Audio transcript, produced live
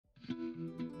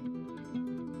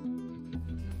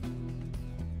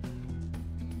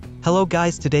Hello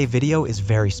guys, today's video is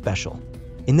very special.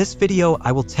 In this video,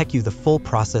 I will take you the full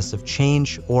process of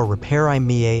change or repair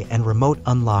IMEI and remote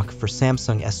unlock for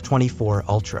Samsung S24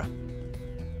 Ultra.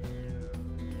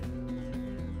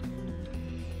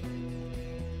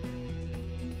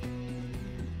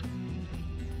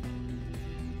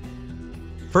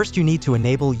 First, you need to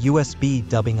enable USB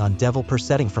dubbing on developer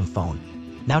setting from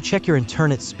phone. Now check your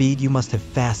internet speed. You must have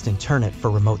fast internet for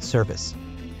remote service.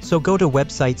 So go to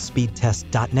website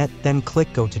speedtest.net, then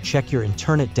click go to check your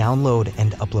internet download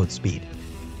and upload speed.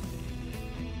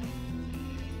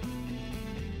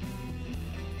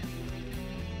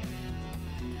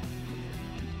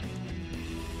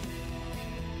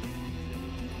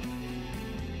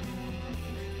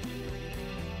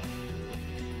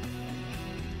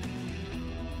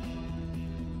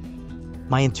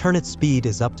 My internet speed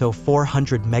is up to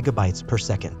 400 megabytes per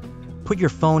second. Put your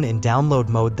phone in download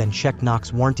mode, then check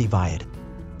Knox warranty violate.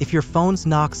 If your phone's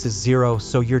Knox is 0,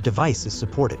 so your device is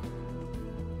supported.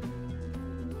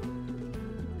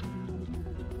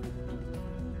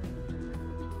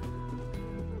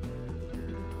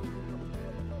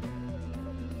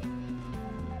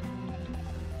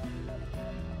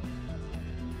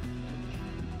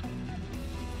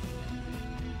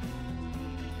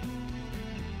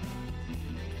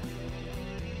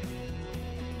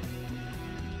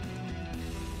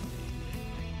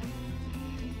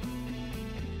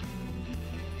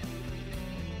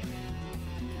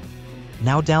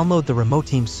 Now download the Remote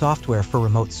Team software for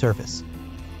remote service.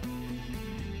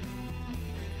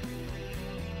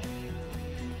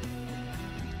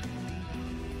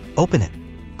 Open it.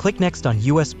 Click Next on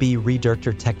USB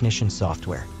Redirector Technician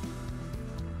software.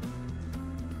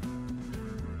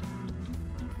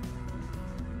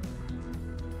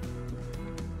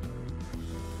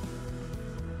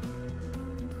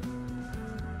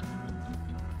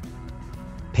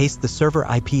 Paste the server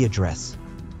IP address.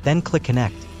 Then click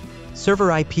Connect.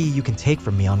 Server IP you can take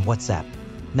from me on WhatsApp.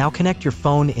 Now connect your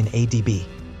phone in ADB.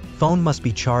 Phone must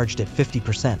be charged at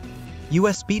 50%.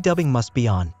 USB dubbing must be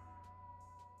on.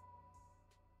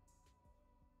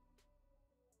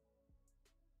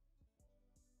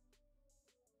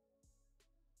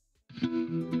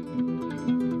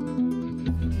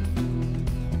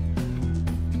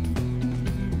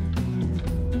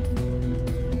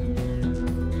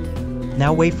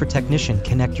 Now wait for technician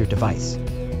connect your device.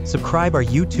 Subscribe our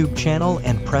YouTube channel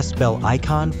and press bell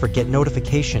icon for get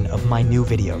notification of my new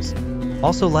videos.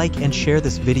 Also like and share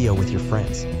this video with your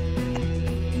friends.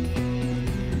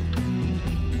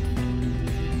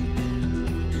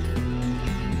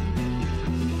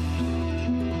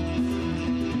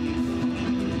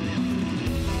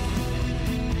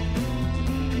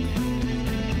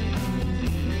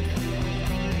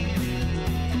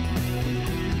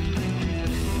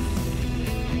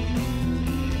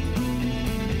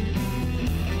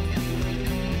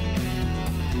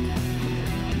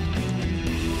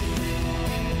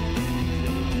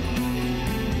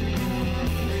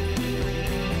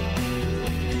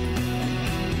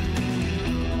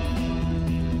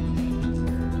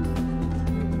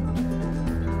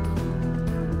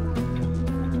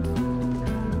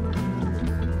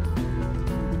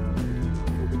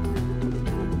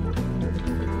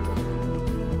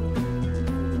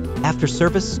 After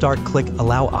service start, click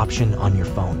Allow option on your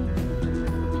phone.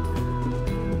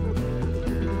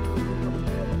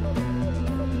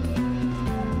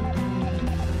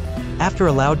 After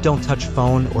allowed, don't touch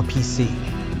phone or PC.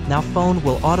 Now phone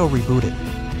will auto reboot it.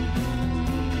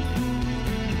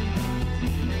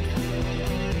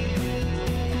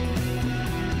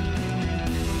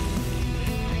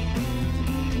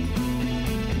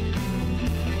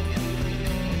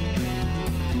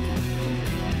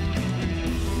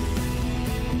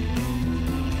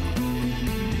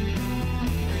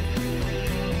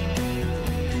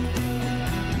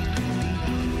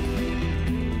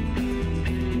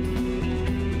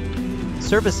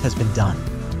 Service has been done.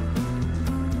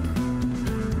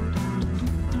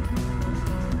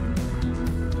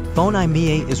 Phone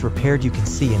IMEI is repaired. You can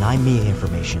see in IMEI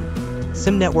information.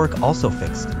 SIM network also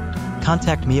fixed.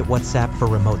 Contact me at WhatsApp for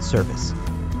remote service.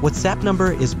 WhatsApp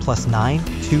number is +9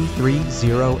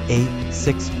 2308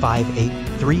 658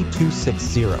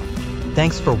 3260.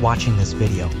 Thanks for watching this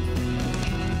video.